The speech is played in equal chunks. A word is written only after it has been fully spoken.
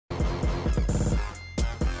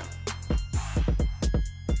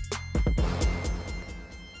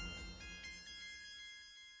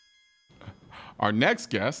Our next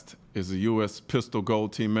guest is a U.S. Pistol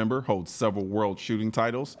Gold Team member, holds several world shooting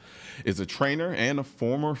titles, is a trainer and a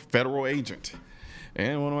former federal agent,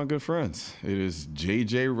 and one of my good friends. It is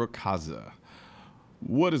J.J. Racaza.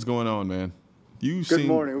 What is going on, man? Good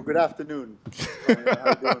morning or good afternoon. How you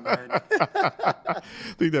doing, man? I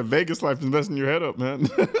think that Vegas life is messing your head up, man.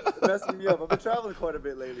 Messing me up. I've been traveling quite a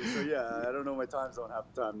bit lately, so yeah, I don't know my time zone half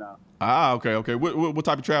the time now. Ah, okay. What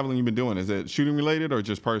type of traveling you been doing? Is it shooting related or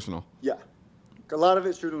just personal? Yeah, a lot of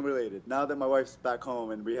it's shooting related. Now that my wife's back home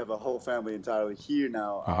and we have a whole family entirely here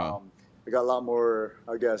now, I got a lot more,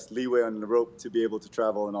 I guess, leeway on the rope to be able to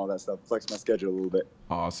travel and all that stuff, flex my schedule a little bit.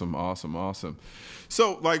 Awesome.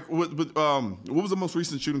 So, like, what was the most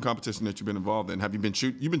recent shooting competition that you've been involved in? Have you been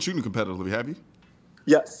you've been shooting competitively, have you?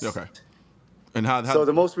 Yes. Okay. And how So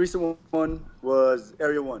the most recent one was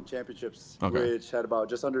Area 1 Championships, okay, which had about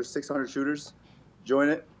just under 600 shooters join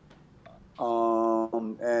it.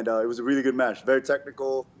 It was a really good match. Very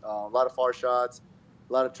technical, a lot of far shots,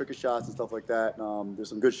 a lot of tricky shots and stuff like that. There's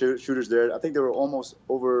some good shooters there. I think there were almost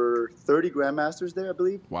over 30 grandmasters there, I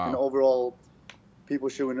believe. Wow. And overall, people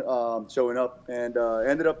showing up, and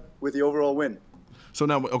ended up with the overall win. So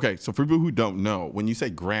now, okay, so for people who don't know, when you say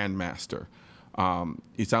grandmaster,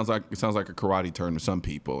 it sounds like a karate term to some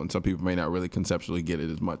people, and some people may not really conceptually get it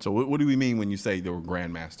as much. So what do we mean when you say there were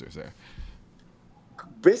grandmasters there?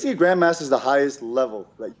 Basically, grandmaster is the highest level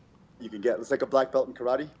that you can get. It's like a black belt in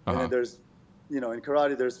karate, and then there's, in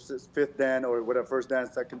karate, there's fifth dan or whatever, first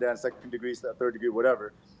dan, second degree, third degree,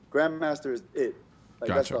 whatever. Grandmaster is it. Like,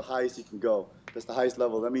 gotcha. That's the highest you can go. That's the highest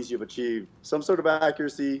level. That means you've achieved some sort of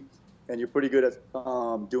accuracy, and you're pretty good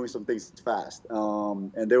at doing some things fast.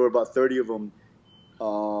 And there were about 30 of them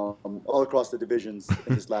all across the divisions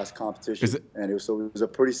in this last competition, and it was a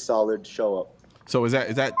pretty solid show up. So is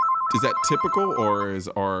that typical,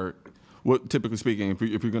 or what, typically speaking, if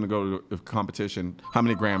you're going to go to a competition, how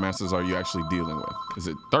many grandmasters are you actually dealing with? Is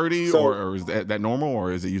it 30, or is that normal,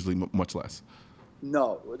 or is it usually much less?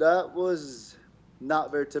 No, that was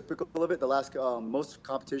not very typical of it. The last most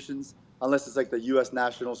competitions, unless it's like the U.S.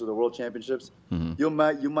 Nationals or the World Championships, you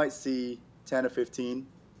might see 10 or 15,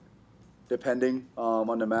 depending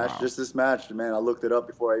on the match. Wow. Just this match, man, I looked it up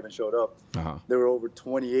before I even showed up. There were over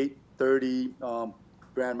 28, 30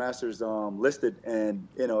 grandmasters listed, and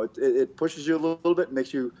it pushes you a little bit,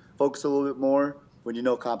 makes you focus a little bit more when you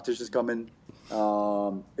know competition's coming.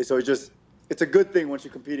 So it's a good thing once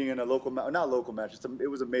you're competing in a local match, not local match. It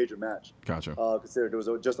was a major match. Gotcha. Considered there was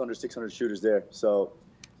just under 600 shooters there. So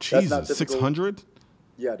Jesus, 600?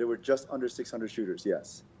 Yeah, there were just under 600 shooters.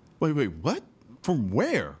 Yes. Wait, what? From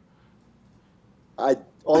where? All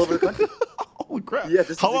over the country. Holy crap! Yeah.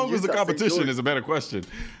 How long was the competition? Is a better question.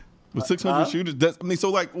 With 600 shooters,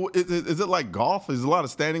 so like, is it like golf? Is a lot of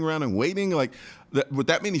standing around and waiting? Like, with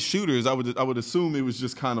that many shooters, I would assume it was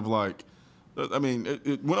just kind of like, I mean,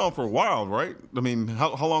 it went on for a while, right? I mean,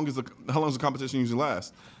 how long does the competition usually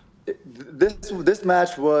last? This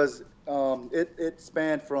match was it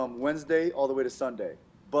spanned from Wednesday all the way to Sunday,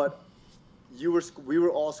 but we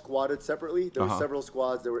were all squatted separately. There were several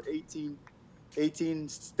squads. There were 18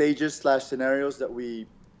 stages / scenarios that we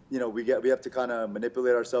have to kind of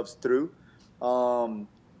manipulate ourselves through,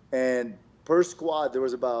 and per squad there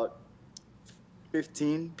was about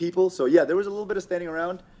 15 people. So yeah, there was a little bit of standing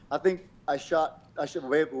around. I think I shot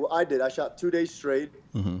 2 days straight,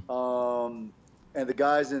 and the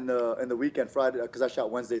guys in the weekend, Friday, because I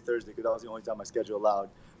shot Wednesday, Thursday, because that was the only time my schedule allowed.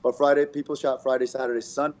 But Friday, people shot Friday, Saturday,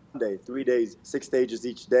 Sunday, 3 days, 6 stages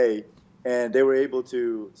each day, and they were able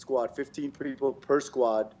to squad 15 people per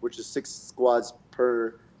squad, which is 6 squads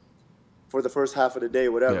for the first half of the day,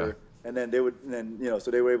 whatever. Yeah. And then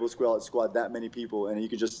so they were able to squad that many people, and you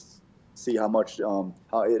could just see how much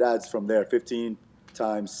how it adds from there. 15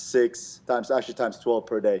 times 6 times 12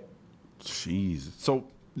 per day. Jeez. So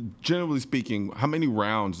generally speaking, how many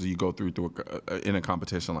rounds do you go through in a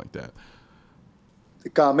competition like that?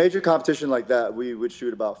 A major competition like that, we would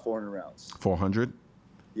shoot about 400 rounds. 400?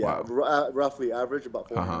 Yeah, wow. Roughly average about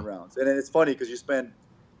 400 rounds. And then it's funny because you spend,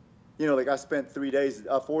 I spent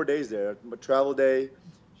 4 days there. A travel day,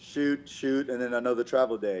 shoot, and then another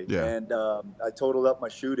travel day. Yeah. And I totaled up my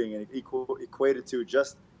shooting, and it equated to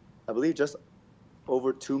just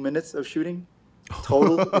over 2 minutes of shooting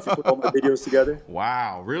total if you put all my videos together.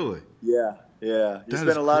 Wow, really? Yeah. You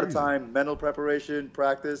spend a lot of time, mental preparation,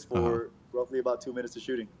 practice for roughly about 2 minutes of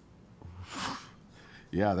shooting.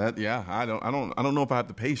 Yeah, I don't know if I have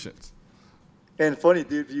the patience. And funny,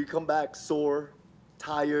 dude, you come back sore,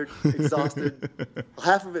 tired, exhausted.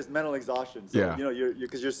 Half of it's mental exhaustion. So,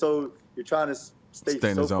 because you're trying to stay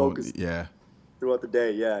so focused. Yeah. Throughout the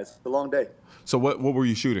day. Yeah, it's a long day. So what were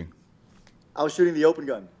you shooting? I was shooting the open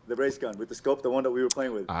gun, the race gun with the scope, the one that we were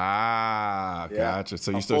playing with. Ah, Yeah. gotcha.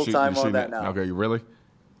 So you I'm still full time shooting on that now. Okay, you really?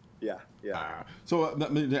 Yeah, yeah. So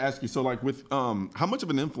let me ask you. So like with how much of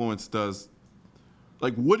an influence does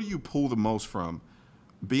what do you pull the most from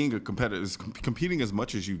being a competitor, is competing as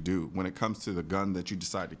much as you do when it comes to the gun that you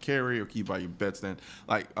decide to carry or keep by your bedstand?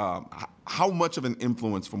 Like, how much of an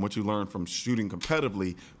influence from what you learn from shooting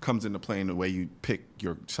competitively comes into play in the way you pick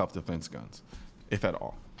your self-defense guns, if at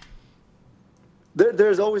all?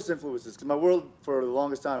 There's always influences, because my world for the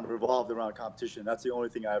longest time revolved around competition. That's the only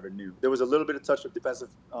thing I ever knew. There was a little bit of touch of defensive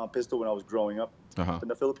pistol when I was growing up in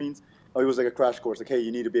the Philippines. It was like a crash course, like, hey,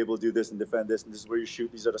 you need to be able to do this and defend this, and this is where you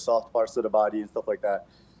shoot. These are the soft parts of the body and stuff like that.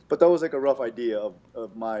 But that was like a rough idea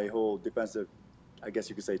of my whole defensive, I guess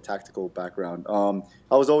you could say, tactical background. I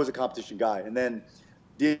was always a competition guy. And then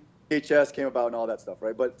DHS came about and all that stuff,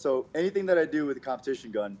 right? But so anything that I do with a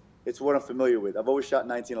competition gun, it's what I'm familiar with. I've always shot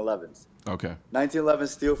 1911s. Okay. 1911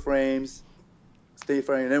 steel frames, and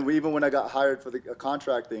then even when I got hired for the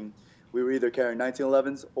contracting, we were either carrying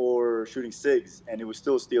 1911s or shooting SIGs, and it was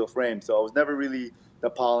still steel frame. So I was never really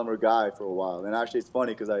the polymer guy for a while. And actually, it's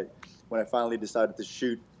funny because when I finally decided to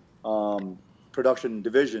shoot production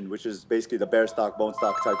division, which is basically the bare stock, bone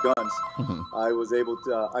stock type guns, I was able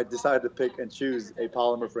to. I decided to pick and choose a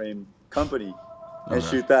polymer frame company and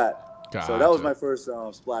shoot that. Gotcha. So that was my first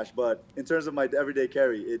splash. But in terms of my everyday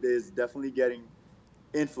carry, it is definitely getting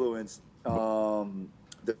influenced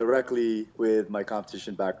directly with my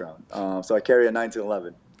competition background. So I carry a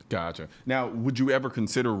 1911. Gotcha. Now, would you ever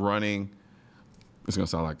consider running? It's gonna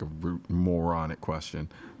sound like a moronic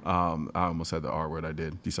question. I almost said the R word. I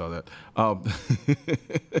did. You saw that.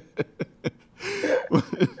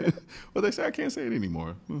 Well, they say I can't say it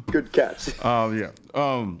anymore. Good catch. Yeah.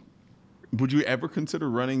 Would you ever consider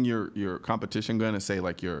running your competition gun and say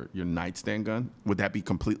like your nightstand gun? Would that be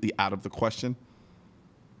completely out of the question?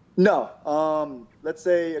 No. Let's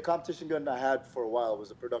say a competition gun I had for a while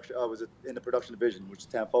was in the production division, which is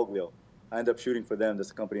Colion. I ended up shooting for them. That's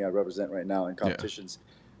the company I represent right now in competitions.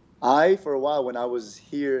 Yeah. For a while, when I was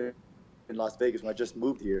here in Las Vegas, when I just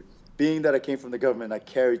moved here, being that I came from the government, I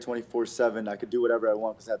carried 24/7. I could do whatever I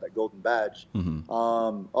want because I had that golden badge.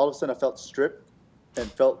 All of a sudden, I felt stripped and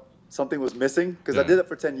felt something was missing because I did it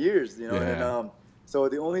for 10 years, you know. Yeah. And so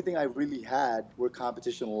the only thing I really had were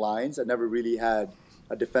competition lines. I never really had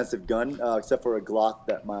a defensive gun except for a Glock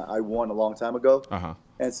that I won a long time ago.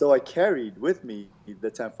 And so I carried with me the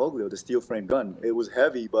Tanfoglio, the steel frame gun. It was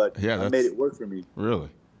heavy, but I made it work for me. Really?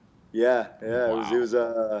 Yeah. Wow. It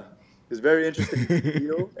was very interesting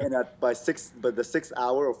deal. And by the 6th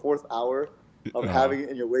hour or 4th hour of having it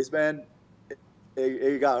in your waistband,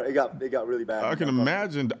 it got really bad. I can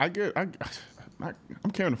imagine.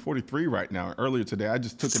 I'm carrying a 43 right now. Earlier today, I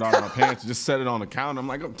just took it out of my pants and just set it on the counter. I'm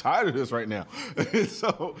like, I'm tired of this right now.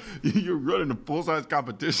 So you're running a full-size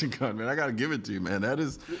competition gun, man. I got to give it to you, man.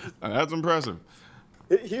 That's impressive.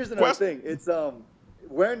 Here's another thing. It's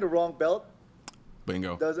wearing the wrong belt.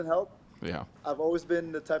 Bingo. Doesn't help. Yeah. I've always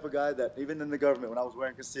been the type of guy that even in the government, when I was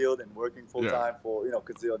wearing concealed and working full-time for,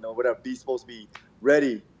 concealed, whatever, be supposed to be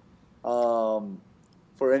ready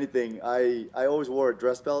for anything, I always wore a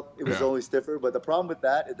dress belt. It was only stiffer, but the problem with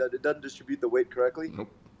that is that it doesn't distribute the weight correctly. Nope.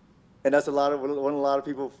 And that's what a lot of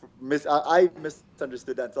people miss. I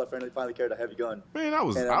misunderstood that until I finally carried a heavy gun. Man,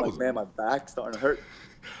 my back's starting to hurt.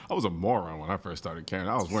 I was a moron when I first started carrying.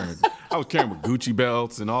 I was carrying with Gucci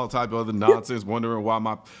belts and all type of other nonsense, wondering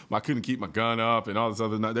why I couldn't keep my gun up and all this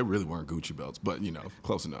other. They really weren't Gucci belts, but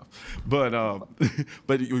close enough. But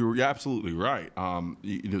you're absolutely right.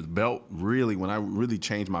 The belt really, when I really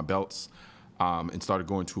changed my belts and started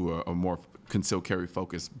going to a more concealed carry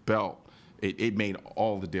focused belt, it made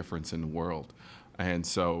all the difference in the world. And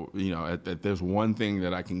so, there's one thing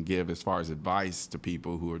that I can give as far as advice to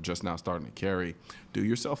people who are just now starting to carry. Do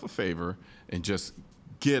yourself a favor and just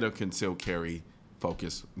get a concealed carry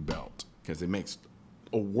focus belt, because it makes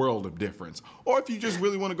a world of difference. Or if you just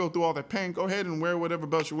really want to go through all that pain, go ahead and wear whatever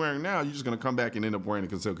belt you're wearing now. You're just going to come back and end up wearing a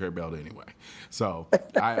concealed carry belt anyway. So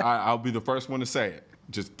I'll be the first one to say it.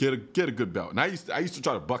 Just get a good belt. And I used to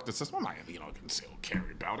try to buck the system. I'm like, concealed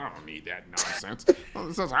carry belt. I don't need that nonsense.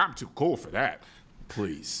 I'm too cool for that.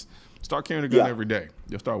 Please start carrying a gun every day.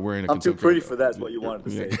 You'll start wearing a. I'm too pretty for that. Is what you wanted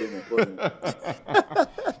to say, didn't it?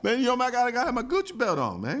 Man, I gotta have my Gucci belt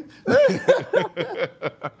on, man.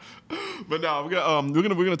 But no,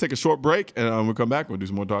 we're gonna take a short break, and we'll come back. We'll do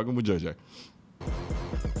some more talking with JJ.